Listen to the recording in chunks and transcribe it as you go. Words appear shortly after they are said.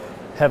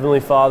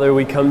Heavenly Father,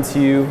 we come to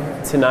you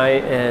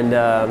tonight, and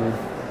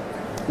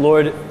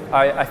Lord,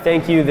 I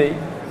thank you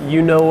that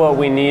you know what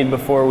we need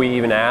before we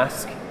even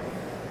ask.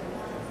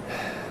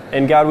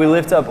 And God, we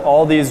lift up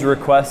all these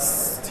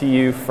requests to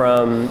you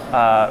from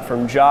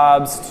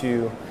jobs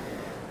to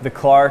the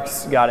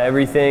Clarks, God,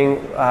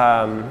 everything.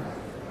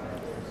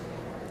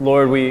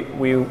 Lord,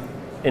 we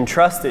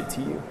entrust it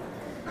to you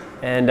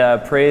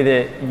and pray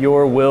that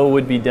your will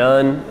would be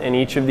done in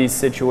each of these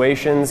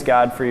situations,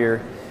 God, for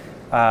your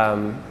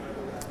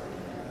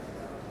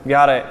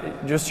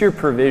just your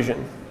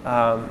provision.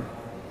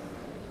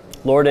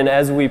 Lord, and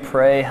as we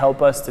pray,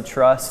 help us to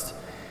trust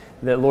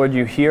that, Lord,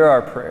 you hear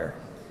our prayer,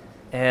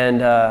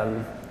 and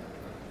that,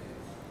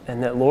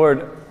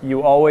 Lord,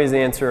 you always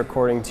answer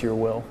according to your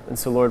will. And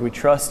so, Lord, we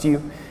trust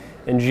you.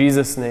 In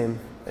Jesus' name,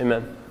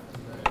 amen.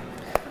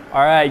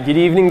 All right, good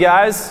evening,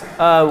 guys.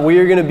 We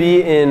are going to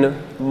be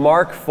in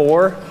Mark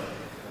 4.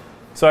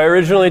 So I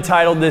originally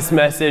titled this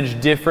message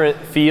Different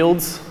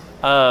Fields,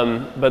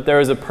 but there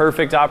was a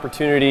perfect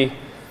opportunity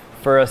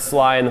for a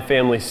Sly and the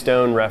Family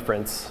Stone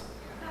reference.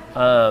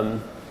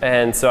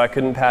 And so I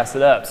couldn't pass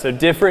it up. So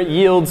different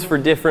yields for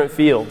different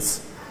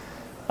fields.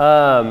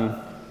 Okay,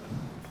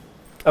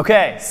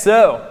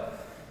 so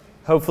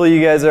hopefully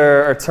you guys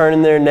are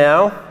turning there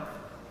now.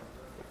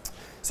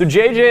 So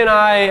JJ and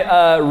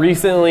I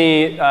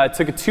recently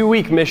took a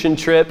 2-week mission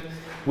trip.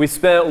 We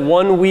spent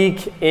 1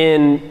 week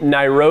in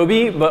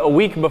Nairobi, but a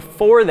week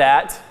before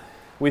that,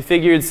 we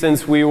figured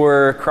since we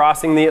were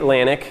crossing the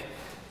Atlantic,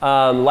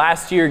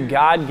 last year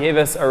God gave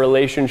us a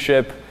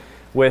relationship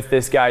with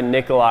this guy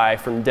Nikolai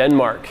from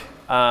Denmark,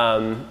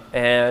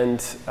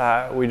 and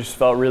we just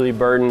felt really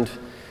burdened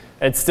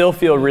and still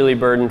feel really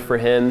burdened for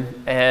him.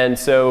 And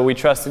so we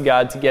trusted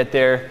God to get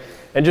there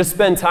and just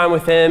spend time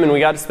with him, and we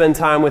got to spend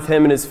time with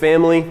him and his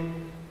family,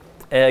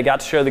 and I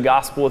got to share the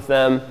gospel with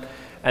them,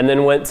 and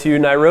then went to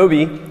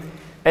Nairobi.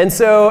 And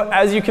so,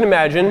 as you can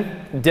imagine,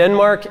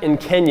 Denmark and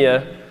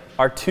Kenya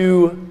are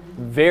two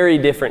very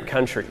different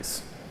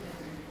countries.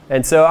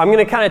 And so I'm going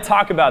to kind of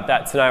talk about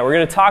that tonight. We're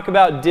going to talk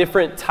about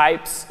different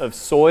types of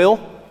soil.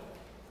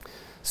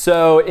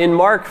 So in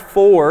Mark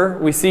 4,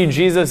 we see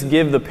Jesus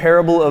give the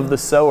parable of the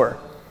sower.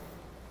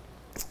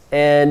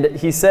 And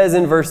he says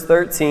in verse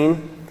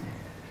 13,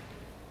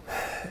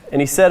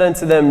 "And he said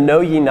unto them,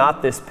 Know ye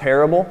not this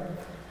parable?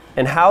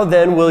 And how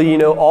then will ye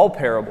know all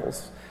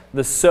parables?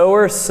 The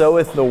sower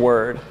soweth the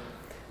word.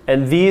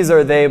 And these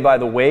are they by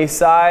the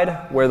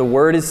wayside, where the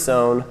word is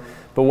sown.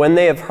 But when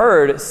they have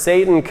heard,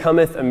 Satan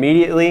cometh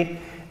immediately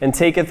and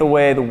taketh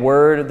away the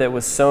word that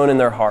was sown in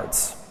their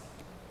hearts."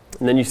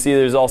 And then you see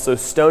there's also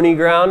stony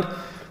ground,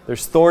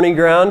 there's thorny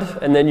ground,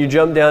 and then you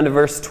jump down to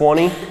verse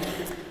 20. It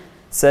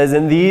says,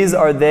 "And these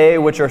are they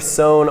which are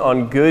sown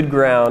on good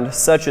ground,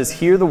 such as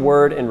hear the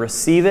word and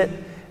receive it,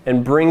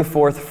 and bring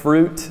forth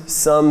fruit,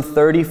 some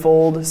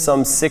 30-fold,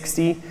 some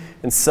 60,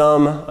 and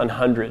some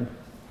 100.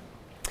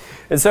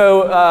 And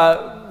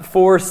so,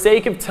 for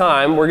sake of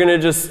time, we're going to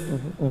just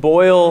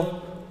boil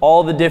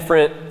all the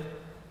different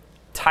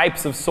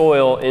types of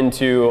soil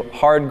into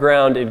hard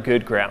ground and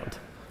good ground.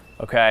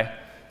 Okay?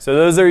 So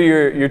those are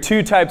your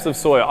two types of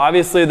soil.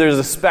 Obviously, there's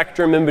a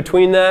spectrum in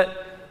between that,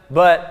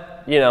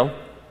 but,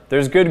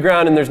 there's good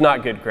ground and there's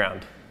not good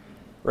ground,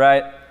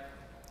 right?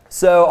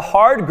 So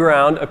hard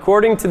ground,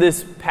 according to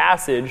this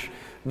passage,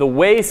 the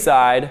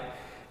wayside,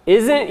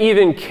 isn't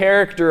even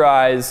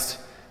characterized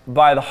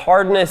by the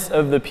hardness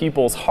of the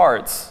people's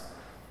hearts.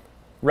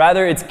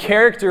 Rather, it's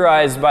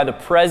characterized by the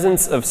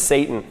presence of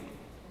Satan.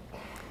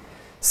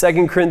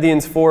 2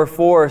 Corinthians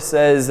 4:4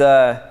 says,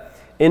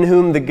 "In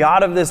whom the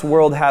God of this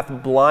world hath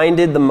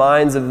blinded the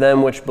minds of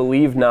them which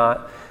believe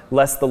not,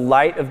 lest the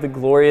light of the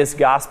glorious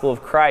gospel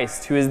of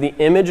Christ, who is the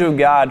image of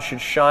God,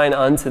 should shine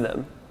unto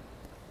them."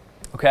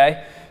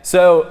 Okay?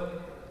 So,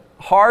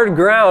 hard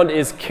ground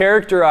is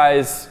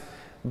characterized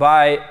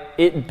by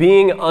it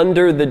being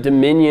under the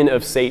dominion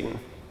of Satan.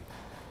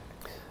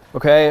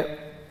 Okay?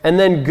 And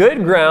then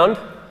good ground,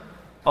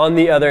 on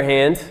the other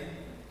hand,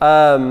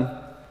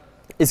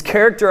 is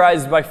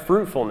characterized by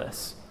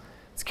fruitfulness.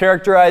 It's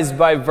characterized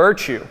by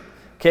virtue.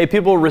 Okay,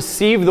 people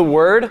receive the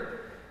word,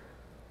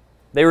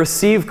 they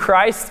receive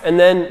Christ, and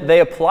then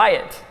they apply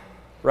it,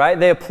 right?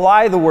 They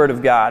apply the word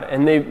of God,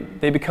 and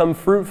they become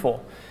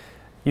fruitful.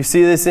 You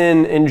see this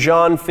in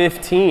John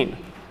 15,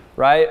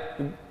 right?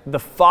 The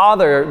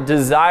Father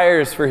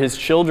desires for his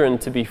children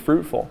to be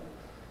fruitful.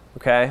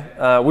 Okay?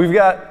 We've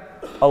got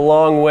a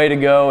long way to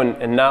go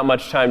and not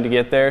much time to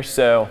get there,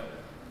 so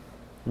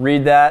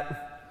read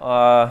that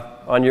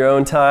on your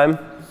own time.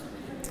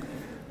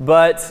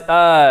 But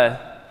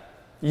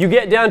you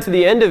get down to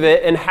the end of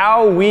it, and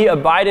how we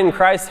abide in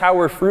Christ, how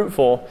we're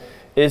fruitful,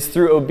 is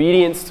through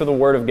obedience to the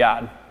Word of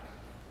God.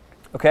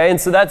 Okay?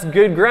 And so that's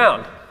good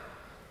ground.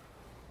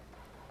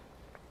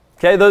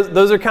 Okay?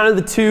 Those are kind of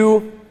the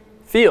two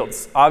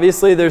fields.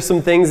 Obviously, there's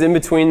some things in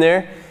between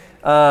there.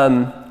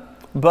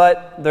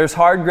 But there's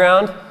hard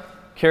ground,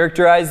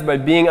 characterized by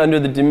being under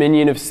the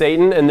dominion of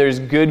Satan, and there's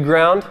good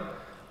ground,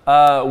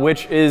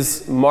 which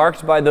is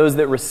marked by those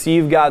that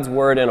receive God's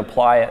word and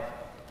apply it.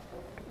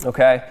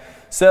 Okay?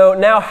 So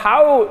now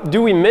how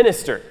do we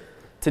minister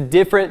to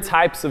different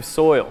types of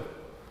soil?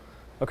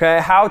 Okay?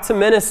 How to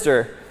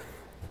minister?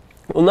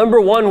 Well,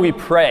 number one, we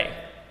pray.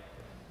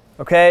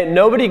 Okay?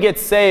 Nobody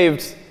gets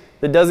saved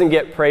that doesn't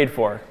get prayed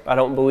for, I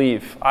don't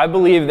believe. I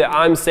believe that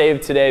I'm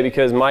saved today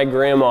because my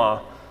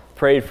grandma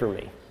prayed for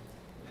me.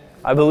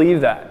 I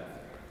believe that.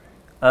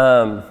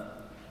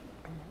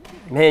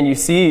 Man, you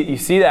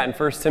see that in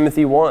 1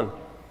 Timothy 1.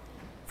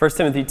 1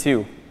 Timothy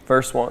 2,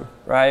 verse 1,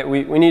 right?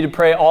 We need to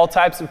pray all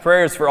types of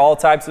prayers for all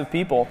types of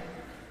people.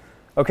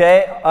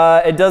 Okay?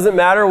 It doesn't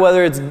matter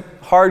whether it's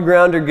hard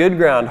ground or good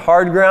ground.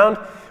 Hard ground,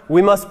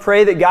 we must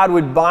pray that God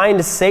would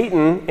bind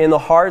Satan in the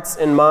hearts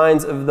and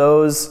minds of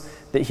those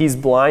that he's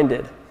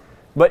blinded.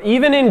 But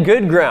even in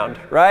good ground,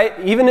 right?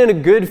 Even in a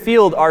good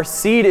field, our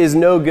seed is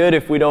no good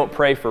if we don't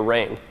pray for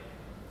rain.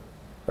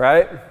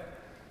 Right?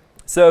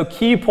 So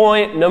key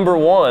point number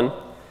one,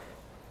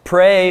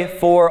 pray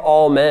for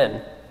all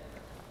men.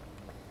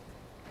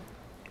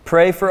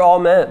 Pray for all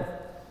men.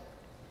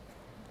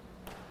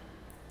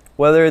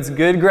 Whether it's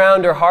good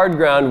ground or hard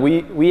ground,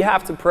 we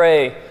have to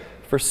pray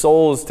for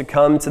souls to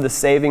come to the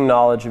saving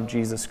knowledge of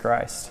Jesus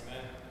Christ.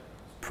 Amen.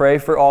 Pray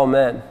for all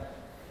men.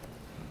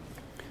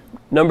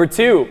 Number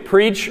two,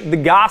 preach the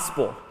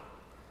gospel.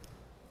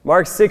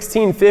 Mark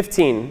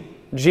 16:15,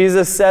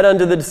 Jesus said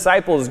unto the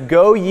disciples,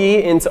 "Go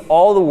ye into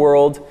all the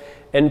world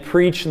and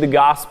preach the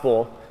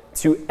gospel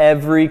to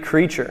every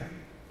creature."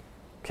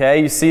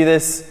 Okay, you see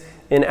this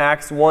in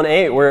Acts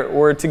 1:8.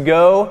 We're to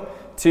go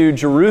to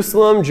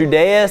Jerusalem,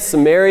 Judea,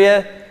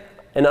 Samaria,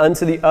 and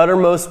unto the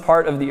uttermost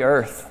part of the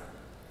earth.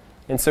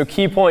 And so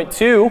key point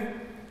two,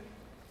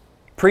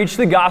 preach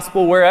the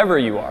gospel wherever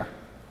you are.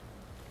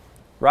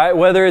 Right?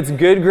 Whether it's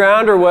good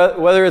ground or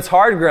whether it's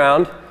hard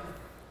ground,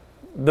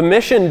 the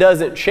mission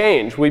doesn't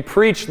change. We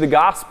preach the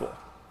gospel.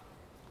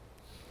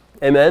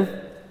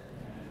 Amen?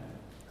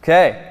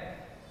 Okay.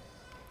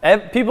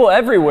 People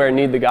everywhere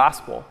need the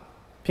gospel.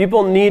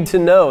 People need to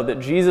know that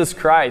Jesus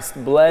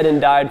Christ bled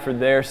and died for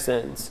their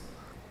sins.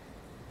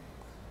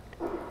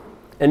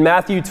 In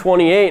Matthew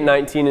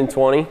 28:19 and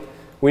 20,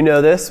 we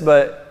know this,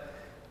 but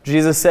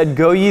Jesus said,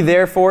 "Go ye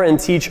therefore and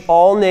teach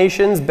all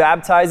nations,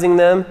 baptizing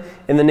them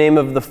in the name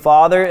of the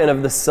Father and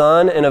of the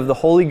Son and of the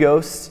Holy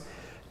Ghost,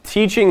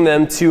 teaching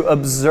them to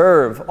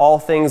observe all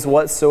things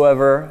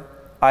whatsoever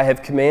I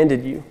have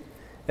commanded you.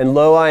 And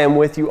lo, I am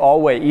with you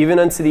always, even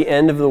unto the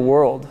end of the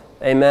world."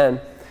 Amen.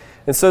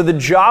 And so the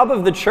job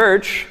of the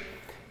church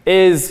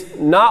is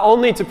not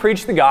only to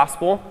preach the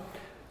gospel,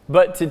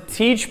 but to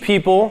teach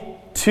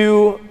people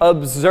to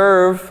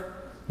observe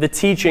the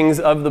teachings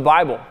of the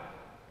Bible.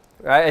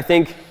 Right? I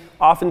think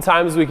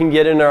oftentimes we can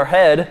get in our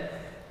head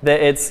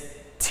that it's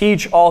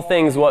teach all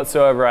things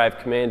whatsoever I have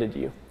commanded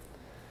you.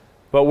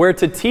 But we're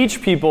to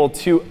teach people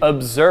to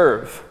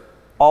observe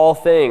all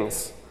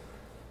things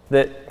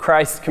that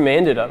Christ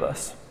commanded of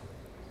us.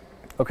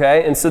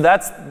 Okay? And so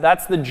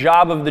that's the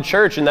job of the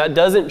church, and that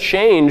doesn't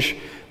change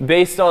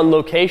based on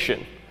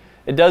location.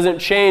 It doesn't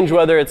change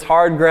whether it's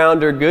hard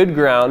ground or good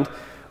ground.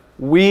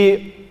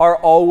 We are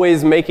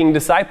always making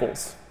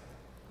disciples.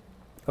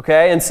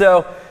 Okay? And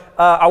so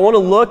I want to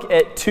look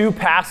at two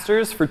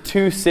pastors for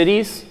two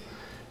cities.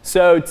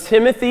 So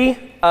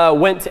Timothy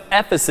went to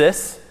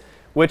Ephesus,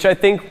 which I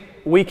think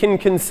we can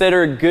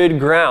consider good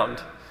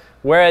ground,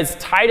 whereas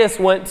Titus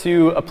went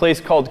to a place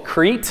called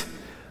Crete,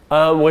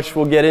 which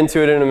we'll get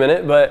into it in a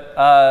minute, but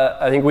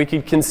I think we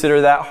could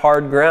consider that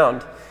hard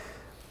ground.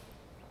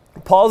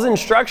 Paul's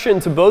instruction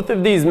to both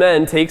of these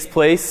men takes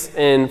place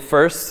in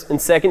 1st and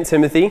 2nd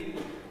Timothy,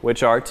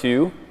 which are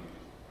to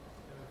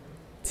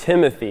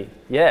Timothy.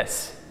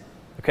 Yes.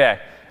 Okay.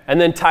 And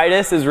then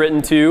Titus is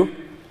written to?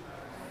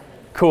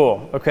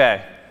 Cool.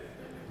 Okay.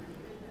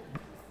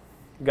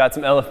 Got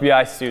some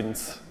LFBI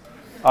students.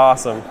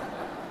 Awesome.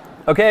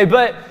 Okay,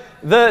 but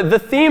the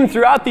theme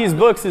throughout these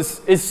books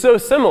is so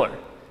similar.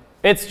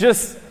 It's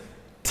just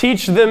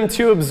teach them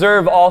to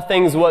observe all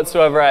things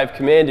whatsoever I have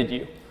commanded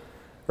you.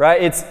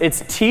 Right?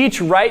 It's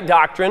teach right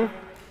doctrine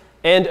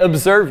and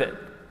observe it.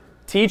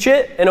 Teach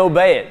it and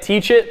obey it.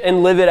 Teach it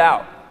and live it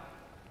out.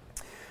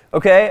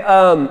 Okay,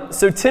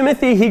 so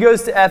Timothy, he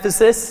goes to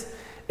Ephesus.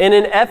 And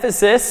in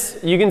Ephesus,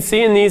 you can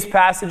see in these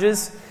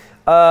passages,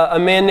 a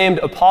man named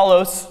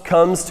Apollos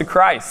comes to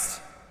Christ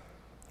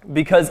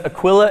because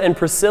Aquila and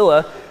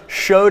Priscilla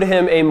showed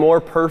him a more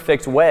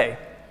perfect way.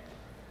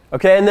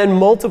 Okay, and then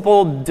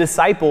multiple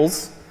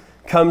disciples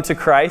come to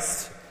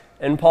Christ,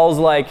 and Paul's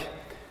like,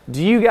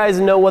 "Do you guys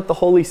know what the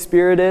Holy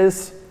Spirit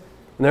is?"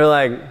 And they're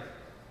like,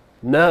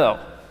 "No."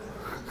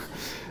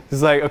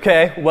 He's like,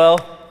 "Okay, well,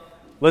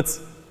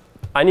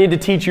 I need to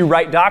teach you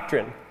right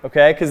doctrine."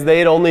 Okay, because they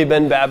had only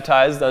been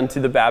baptized unto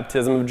the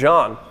baptism of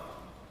John.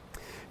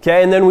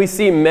 Okay, and then we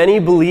see many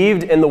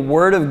believed and the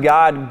word of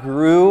God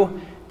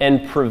grew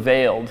and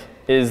prevailed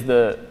is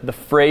the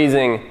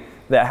phrasing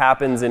that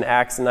happens in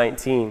Acts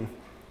 19.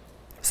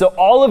 So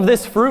all of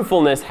this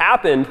fruitfulness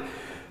happened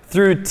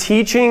through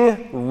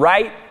teaching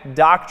right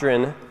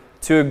doctrine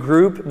to a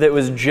group that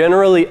was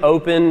generally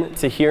open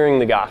to hearing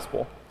the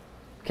gospel.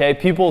 Okay,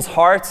 people's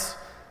hearts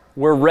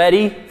were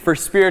ready for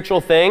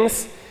spiritual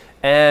things,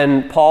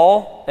 and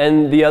Paul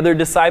and the other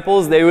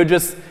disciples, they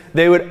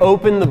would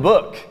open the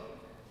book,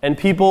 and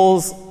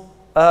people's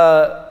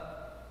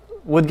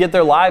would get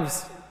their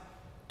lives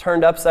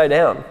turned upside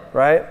down,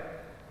 right?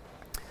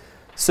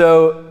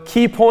 So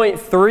key point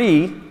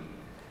 3,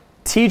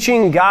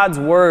 teaching God's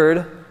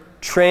word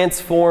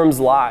transforms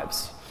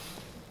lives.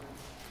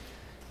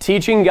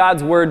 Teaching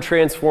God's word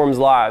transforms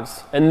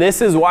lives. And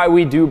this is why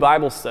we do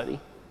Bible study,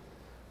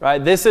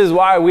 right? This is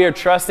why we are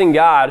trusting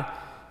God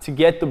to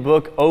get the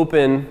book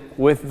open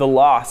with the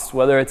lost,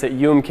 whether it's at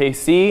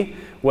UMKC,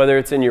 whether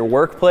it's in your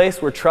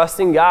workplace. We're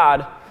trusting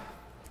God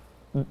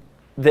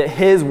that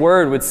His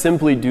word would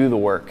simply do the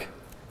work.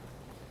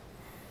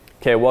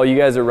 Okay, while you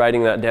guys are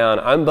writing that down,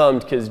 I'm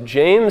bummed because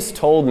James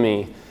told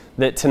me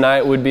that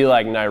tonight would be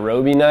like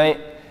Nairobi night.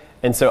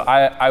 And so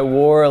I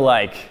wore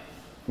like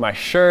my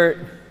shirt,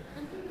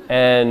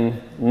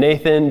 and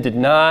Nathan did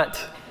not.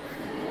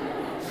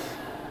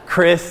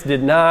 Chris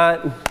did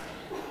not.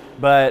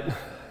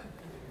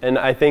 And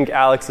I think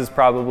Alex is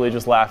probably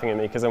just laughing at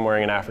me because I'm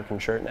wearing an African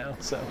shirt now.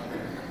 So,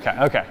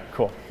 okay,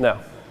 cool. No,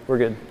 we're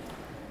good.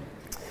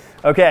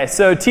 Okay,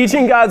 so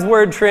teaching God's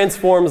word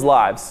transforms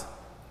lives.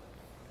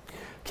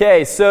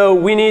 Okay, so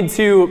we need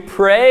to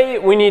pray,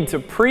 we need to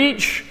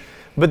preach,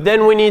 but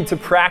then we need to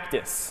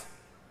practice.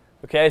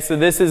 Okay, so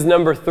this is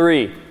number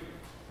 3.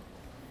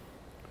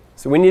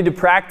 So we need to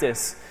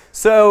practice.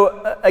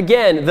 So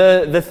again,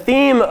 the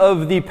theme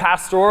of the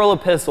pastoral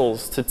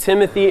epistles to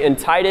Timothy and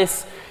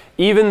Titus,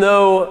 even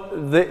though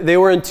they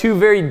were in 2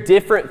 very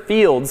different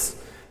fields,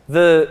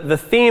 the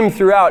theme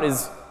throughout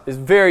is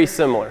very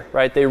similar,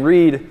 right? They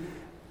read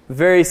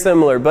very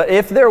similar. But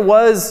if there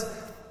was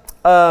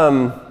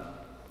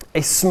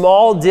a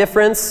small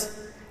difference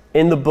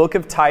in the book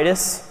of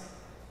Titus,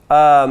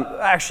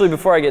 actually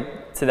before I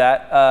get to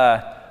that,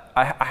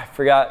 I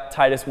forgot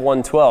Titus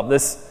 1:12.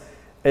 This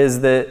is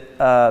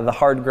the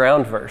hard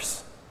ground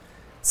verse.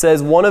 It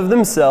says, one of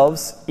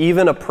themselves,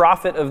 even a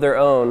prophet of their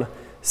own,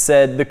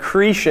 said, the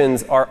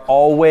Cretians are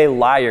always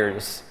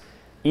liars,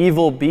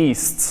 evil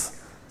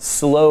beasts,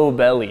 slow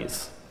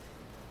bellies.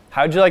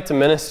 How'd you like to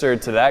minister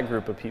to that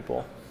group of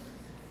people?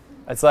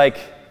 It's like,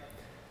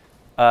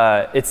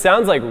 it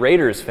sounds like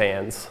Raiders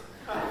fans.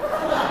 I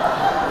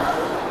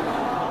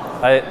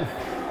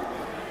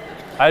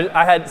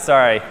had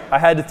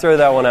to throw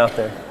that one out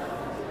there.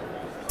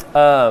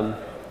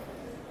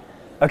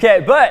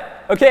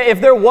 If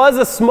there was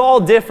a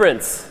small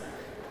difference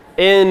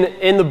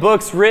in the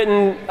books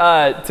written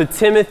to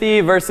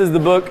Timothy versus the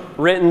book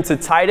written to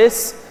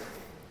Titus,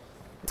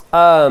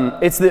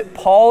 it's that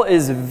Paul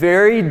is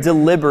very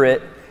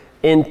deliberate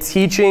in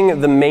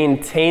teaching the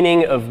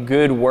maintaining of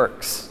good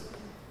works.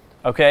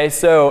 Okay,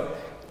 so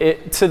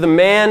to the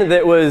man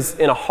that was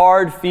in a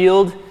hard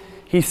field,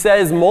 he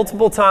says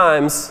multiple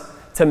times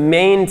to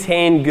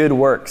maintain good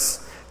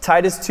works.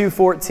 Titus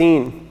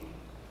 2:14,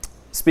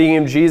 speaking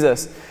of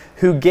Jesus,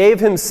 who gave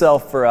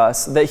himself for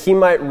us that he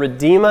might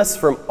redeem us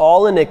from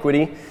all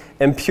iniquity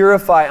and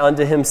purify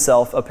unto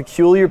himself a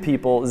peculiar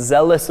people,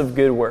 zealous of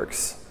good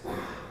works.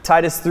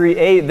 Titus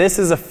 3:8, this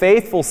is a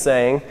faithful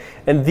saying,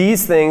 and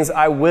these things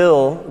I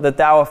will that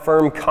thou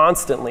affirm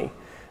constantly,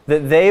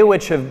 that they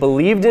which have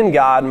believed in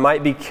God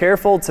might be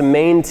careful to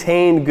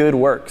maintain good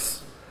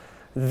works.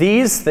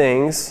 These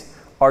things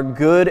are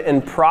good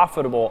and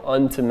profitable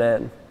unto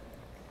men.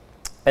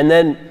 And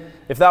then,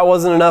 if that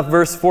wasn't enough,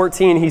 verse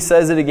 14, he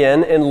says it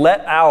again, and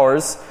let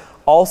ours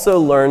also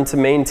learn to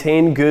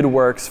maintain good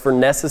works for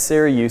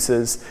necessary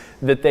uses,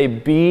 that they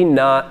be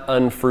not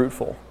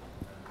unfruitful.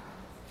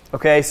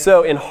 Okay,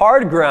 so in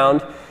hard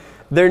ground,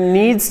 there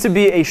needs to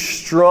be a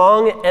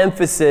strong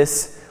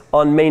emphasis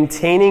on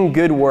maintaining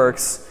good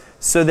works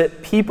so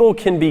that people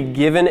can be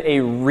given a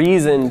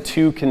reason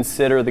to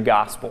consider the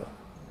gospel.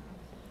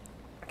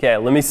 Okay,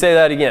 let me say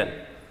that again.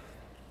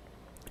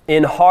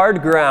 In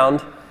hard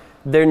ground,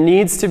 there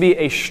needs to be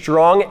a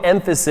strong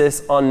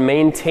emphasis on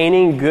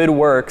maintaining good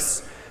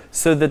works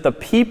so that the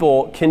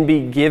people can be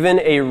given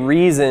a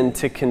reason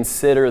to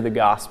consider the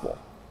gospel.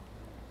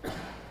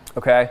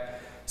 Okay?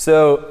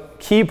 So,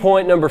 key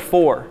point number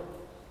 4.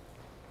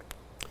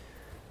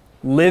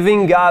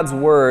 Living God's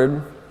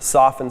word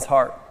softens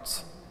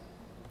hearts.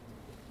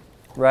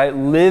 Right?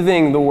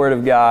 Living the word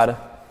of God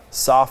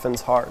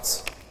softens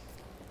hearts.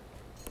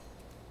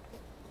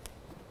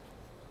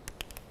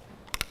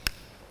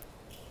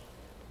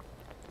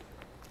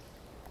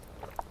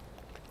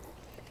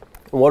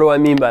 What do I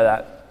mean by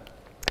that?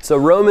 So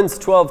Romans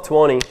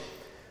 12:20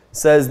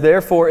 says,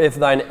 therefore, if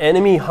thine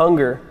enemy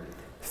hunger,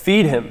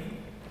 feed him.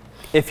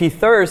 If he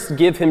thirst,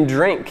 give him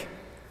drink.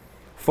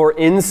 For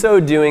in so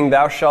doing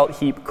thou shalt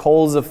heap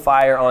coals of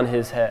fire on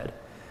his head.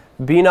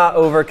 Be not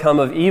overcome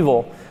of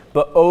evil,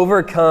 but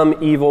overcome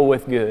evil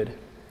with good.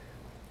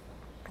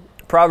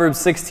 Proverbs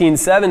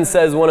 16:7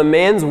 says, when a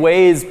man's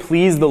ways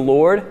please the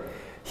Lord,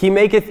 he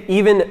maketh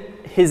even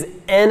his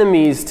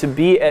enemies to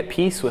be at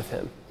peace with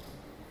him.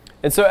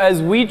 And so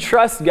as we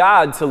trust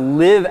God to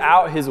live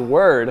out his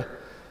word,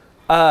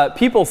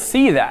 people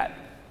see that.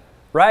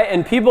 right?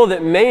 And people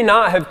that may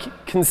not have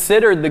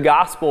considered the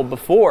gospel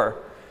before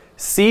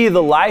see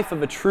the life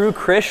of a true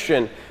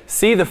Christian,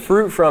 see the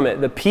fruit from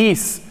it, the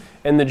peace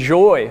and the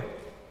joy,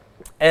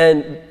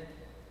 and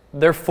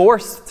they're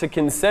forced to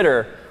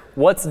consider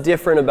what's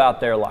different about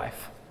their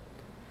life,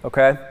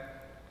 okay?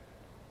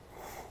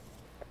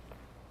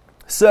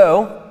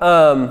 So,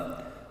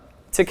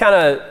 to kind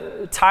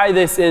of tie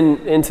this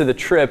into the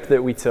trip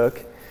that we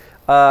took,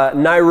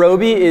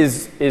 Nairobi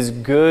is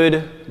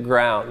good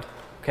ground,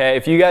 okay?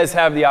 If you guys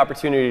have the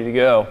opportunity to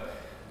go,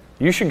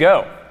 you should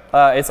go.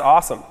 It's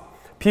awesome.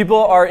 People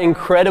are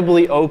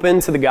incredibly open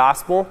to the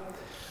gospel.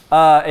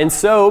 And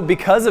so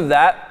because of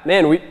that,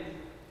 man, we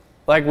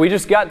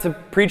just got to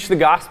preach the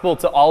gospel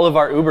to all of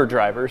our Uber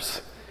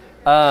drivers.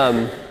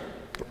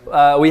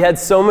 We had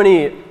so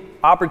many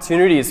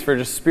opportunities for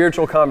just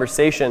spiritual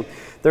conversation.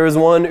 There was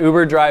one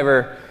Uber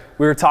driver,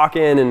 we were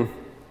talking, and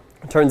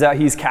it turns out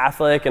he's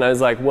Catholic, and I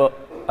was like, well,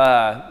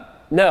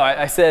 no,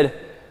 I said,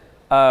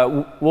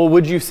 well,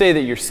 would you say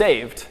that you're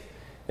saved?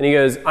 And he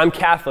goes, I'm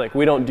Catholic,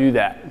 we don't do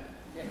that.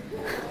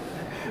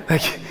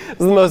 Like, it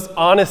was the most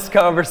honest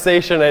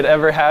conversation I'd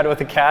ever had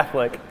with a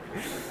Catholic.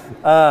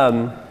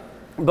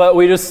 But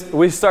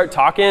we start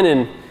talking,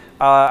 and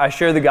I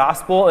share the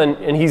gospel,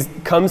 and he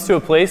comes to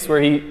a place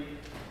where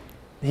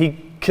he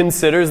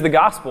considers the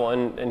gospel,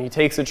 and he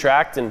takes a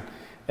tract and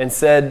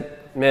said,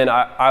 man,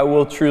 I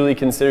will truly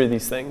consider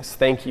these things.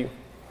 Thank you.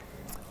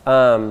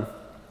 And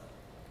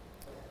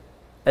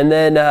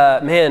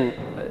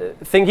then,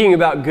 thinking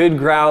about good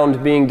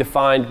ground being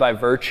defined by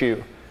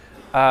virtue,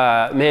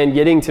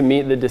 getting to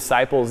meet the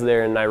disciples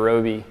there in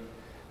Nairobi.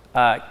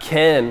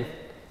 Ken,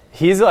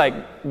 he's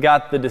like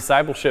got the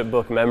discipleship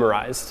book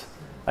memorized.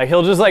 Like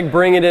he'll just like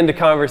bring it into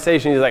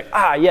conversation. He's like,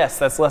 yes,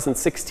 that's lesson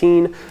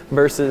 16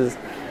 verses.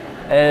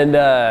 And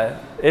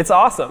it's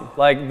awesome.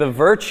 Like the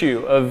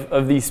virtue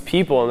of these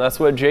people, and that's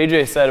what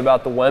JJ said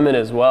about the women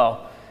as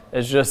well.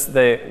 It's just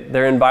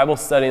they're in Bible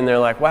study and they're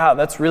like, wow,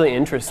 that's really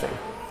interesting.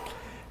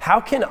 How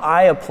can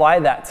I apply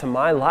that to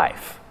my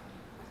life?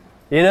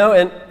 You know,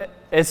 and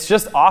it's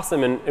just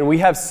awesome, and we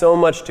have so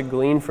much to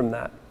glean from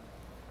that.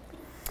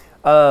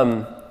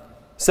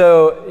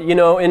 So, you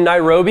know, in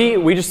Nairobi,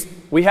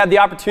 we had the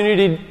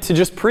opportunity to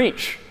just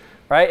preach,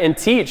 right, and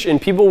teach, and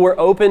people were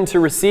open to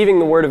receiving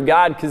the Word of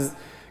God because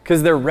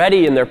they're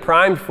ready and they're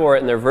primed for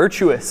it and they're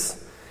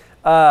virtuous.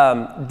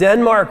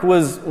 Denmark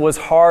was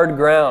hard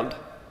ground,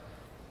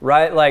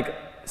 right? Like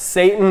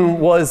Satan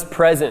was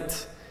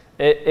present.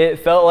 It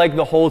felt like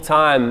the whole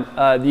time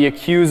the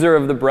accuser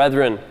of the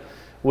brethren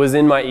was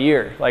in my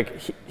ear. Like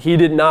he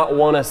did not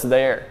want us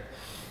there.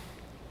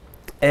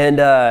 And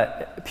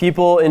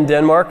people in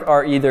Denmark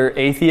are either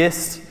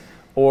atheists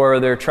or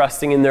they're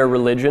trusting in their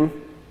religion.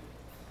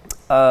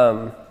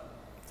 And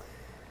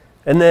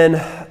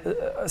then,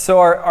 so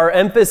our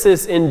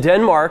emphasis in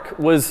Denmark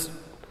was,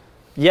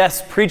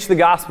 yes, preach the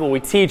gospel. We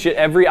teach at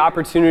every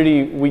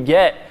opportunity we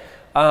get.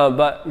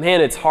 But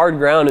man, it's hard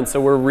ground. And so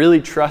we're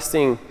really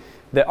trusting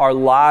that our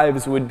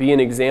lives would be an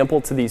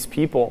example to these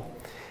people.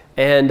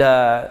 And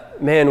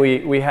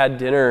we had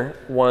dinner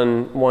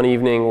one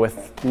evening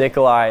with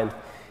Nikolai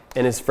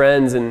and his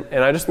friends, and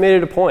I just made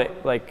it a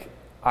point, like,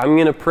 I'm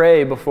going to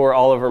pray before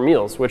all of our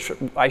meals, which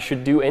I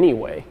should do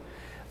anyway.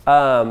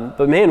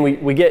 But man,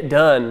 we get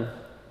done,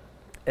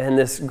 and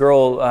this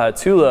girl,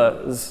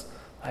 Tula, is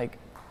like,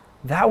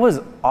 that was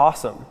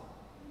awesome.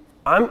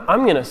 I'm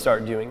going to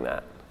start doing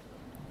that.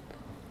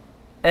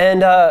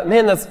 And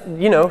that's,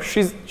 you know,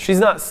 she's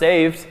not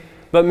saved,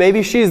 but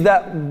maybe she's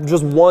that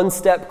just one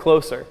step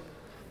closer,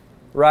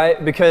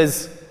 right?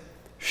 Because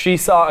she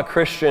saw a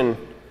Christian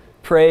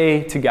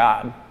pray to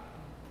God,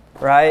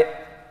 right?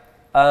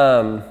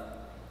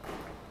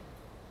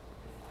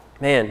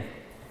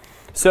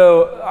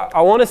 So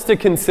I want us to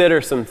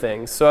consider some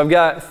things. So I've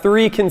got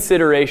 3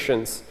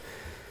 considerations.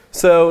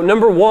 So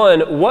number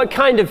 1, what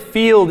kind of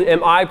field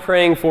am I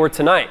praying for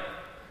tonight?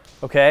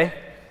 Okay?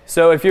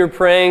 So if you're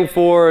praying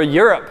for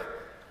Europe,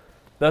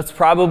 that's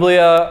probably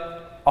a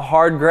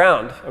hard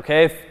ground,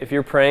 okay? If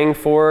you're praying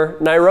for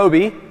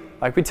Nairobi,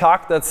 like we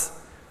talked, that's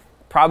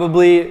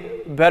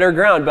probably better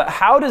ground. But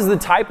how does the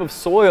type of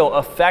soil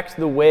affect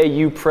the way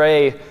you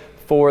pray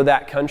for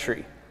that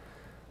country,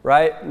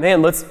 right?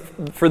 Man,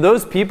 for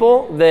those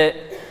people that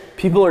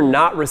people are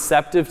not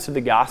receptive to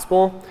the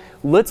gospel,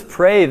 let's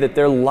pray that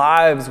their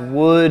lives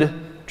would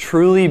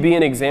truly be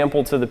an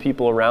example to the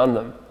people around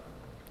them.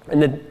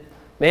 And that,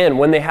 man,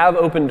 when they have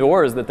open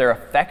doors, that they're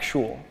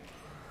effectual.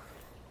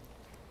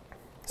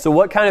 So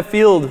what kind of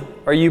field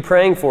are you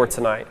praying for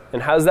tonight?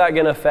 And how's that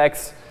going to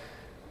affect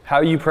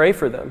how you pray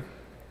for them?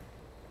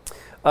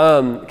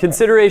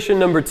 Consideration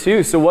number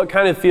 2, so what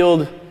kind of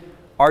field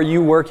are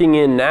you working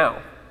in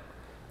now?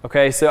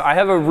 Okay, so I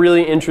have a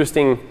really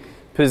interesting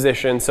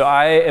position. So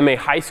I am a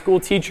high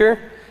school teacher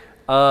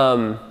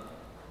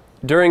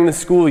during the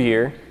school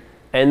year,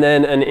 and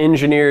then an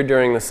engineer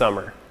during the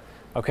summer.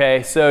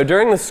 Okay, so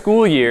during the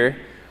school year,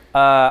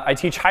 I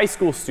teach high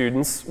school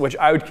students, which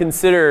I would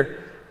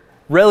consider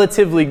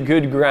relatively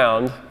good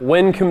ground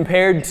when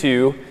compared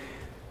to,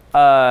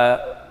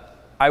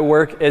 I I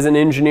work as an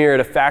engineer at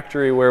a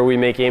factory where we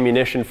make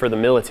ammunition for the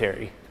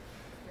military.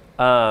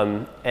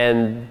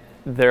 And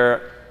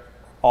they're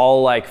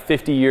all like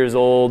 50 years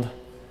old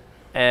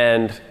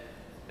and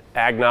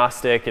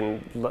agnostic,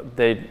 and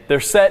they're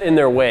set in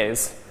their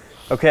ways,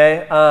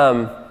 okay?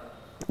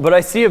 But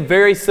I see a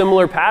very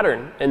similar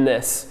pattern in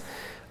this.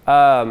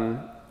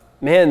 Man,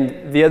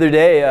 the other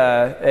day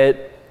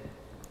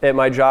at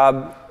my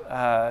job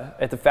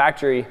at the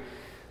factory,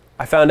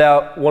 I found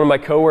out one of my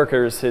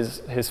coworkers,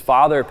 his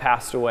father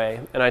passed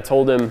away, and I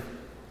told him,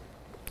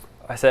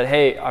 I said,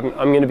 hey, I'm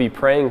going to be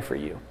praying for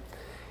you.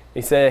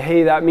 He said,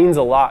 hey, that means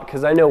a lot,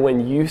 because I know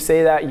when you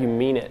say that, you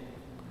mean it.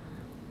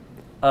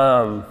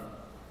 And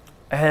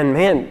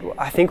man,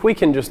 I think we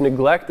can just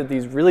neglect that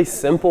these really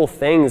simple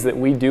things that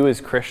we do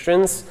as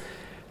Christians,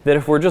 that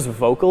if we're just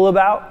vocal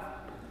about,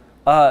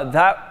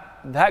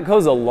 that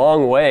goes a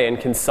long way and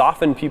can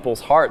soften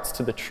people's hearts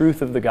to the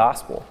truth of the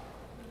gospel.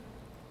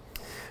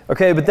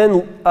 Okay, but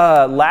then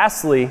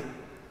lastly,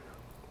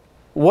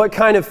 what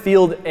kind of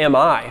field am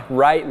I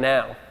right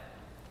now?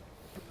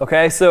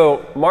 Okay,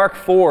 so Mark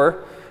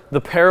 4,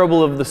 the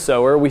parable of the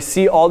sower, we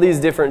see all these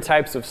different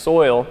types of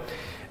soil.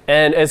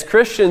 And as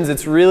Christians,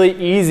 it's really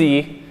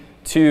easy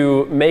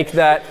to make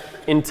that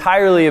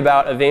entirely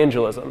about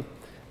evangelism.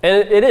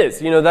 And it is,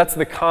 that's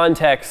the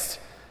context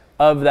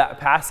of that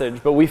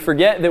passage. But we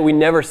forget that we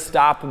never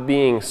stop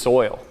being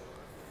soil.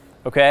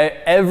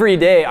 Okay? Every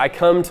day I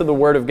come to the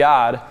Word of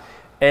God,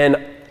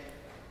 and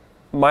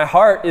my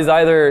heart is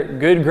either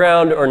good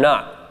ground or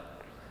not.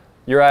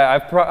 You're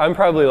right, I'm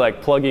probably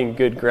like plugging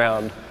good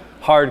ground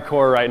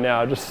hardcore right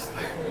now. Just,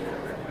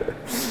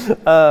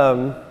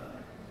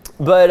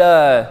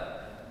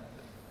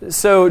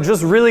 so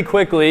just really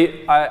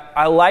quickly,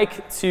 I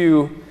like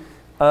to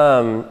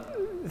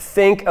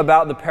think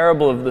about the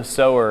parable of the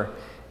sower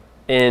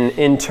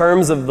in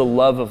terms of the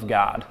love of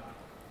God.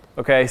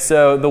 Okay,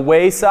 so the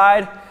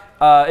wayside,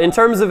 in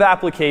terms of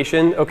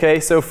application, okay,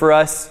 so for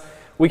us,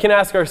 we can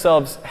ask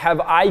ourselves, have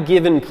I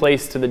given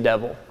place to the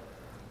devil?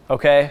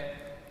 Okay?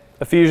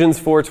 Ephesians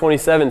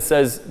 4:27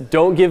 says,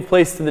 don't give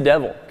place to the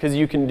devil, because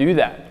you can do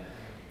that.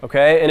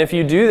 Okay? And if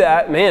you do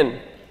that, man,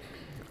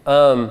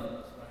 I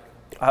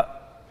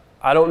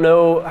don't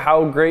know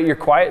how great your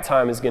quiet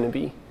time is going to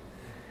be.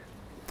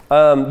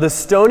 The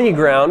stony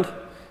ground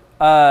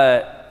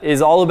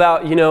is all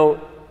about,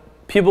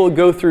 people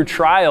go through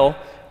trial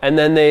and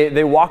then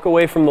they walk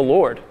away from the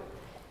Lord.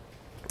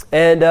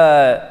 And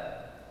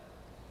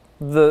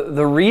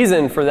the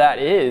reason for that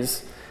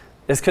is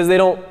because they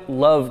don't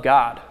love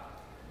God.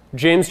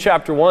 James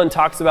chapter 1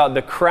 talks about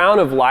the crown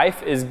of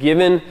life is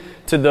given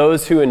to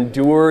those who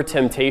endure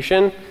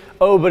temptation.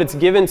 Oh, but it's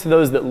given to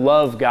those that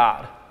love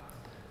God.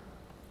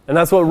 And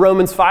that's what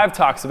Romans 5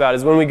 talks about,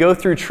 is when we go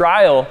through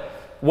trial,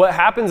 what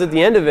happens at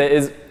the end of it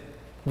is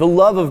the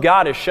love of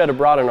God is shed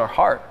abroad in our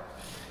heart.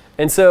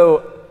 And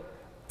so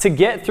to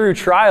get through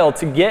trial,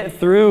 to get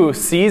through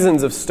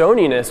seasons of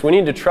stoniness, we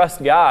need to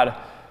trust God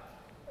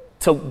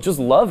to just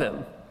love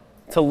Him,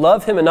 to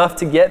love Him enough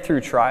to get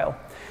through trial.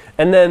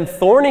 And then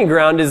thorny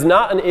ground is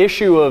not an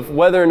issue of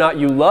whether or not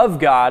you love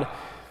God,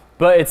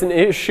 but it's an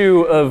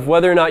issue of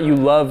whether or not you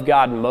love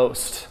God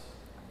most,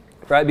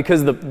 right?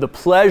 Because the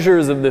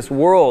pleasures of this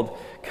world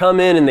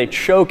come in and they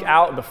choke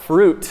out the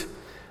fruit.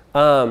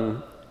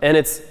 And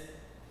it's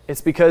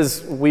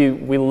because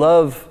we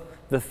love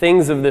the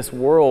things of this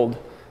world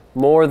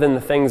more than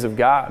the things of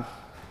God.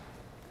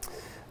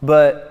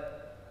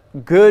 But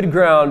good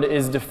ground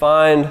is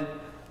defined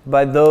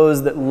by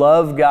those that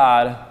love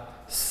God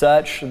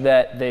such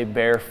that they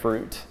bear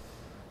fruit,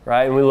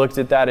 right? And we looked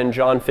at that in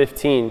John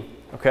 15,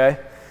 okay?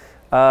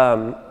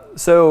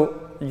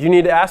 So you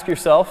need to ask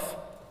yourself,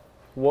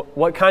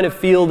 what kind of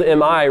field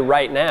am I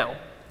right now?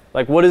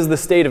 Like, what is the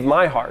state of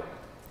my heart?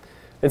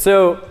 And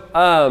so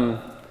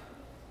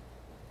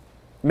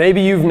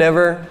maybe you've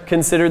never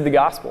considered the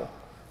gospel,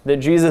 that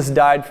Jesus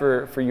died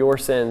for your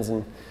sins.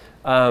 And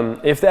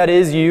if that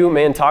is you,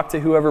 man, talk to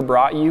whoever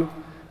brought you.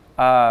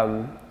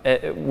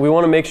 We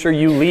want to make sure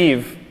you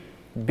leave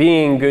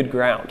being good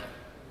ground.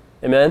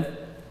 Amen?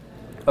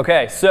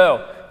 Okay,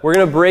 so we're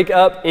going to break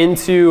up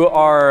into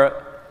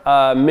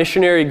our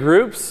missionary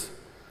groups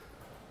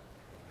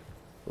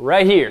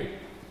right here.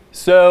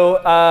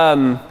 So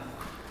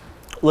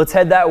let's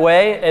head that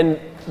way and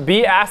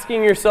be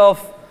asking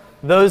yourself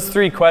those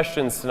three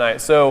questions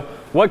tonight. So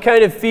what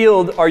kind of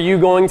field are you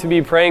going to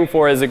be praying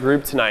for as a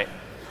group tonight?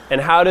 And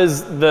how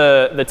does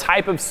the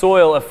type of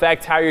soil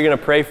affect how you're going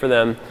to pray for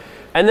them?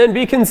 And then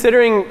be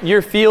considering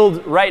your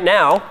field right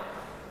now,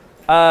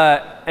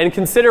 and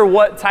consider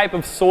what type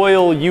of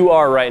soil you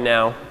are right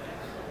now,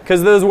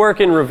 because those work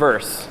in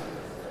reverse.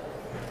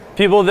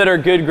 People that are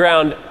good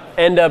ground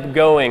end up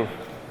going.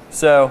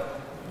 So,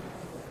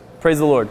 praise the Lord.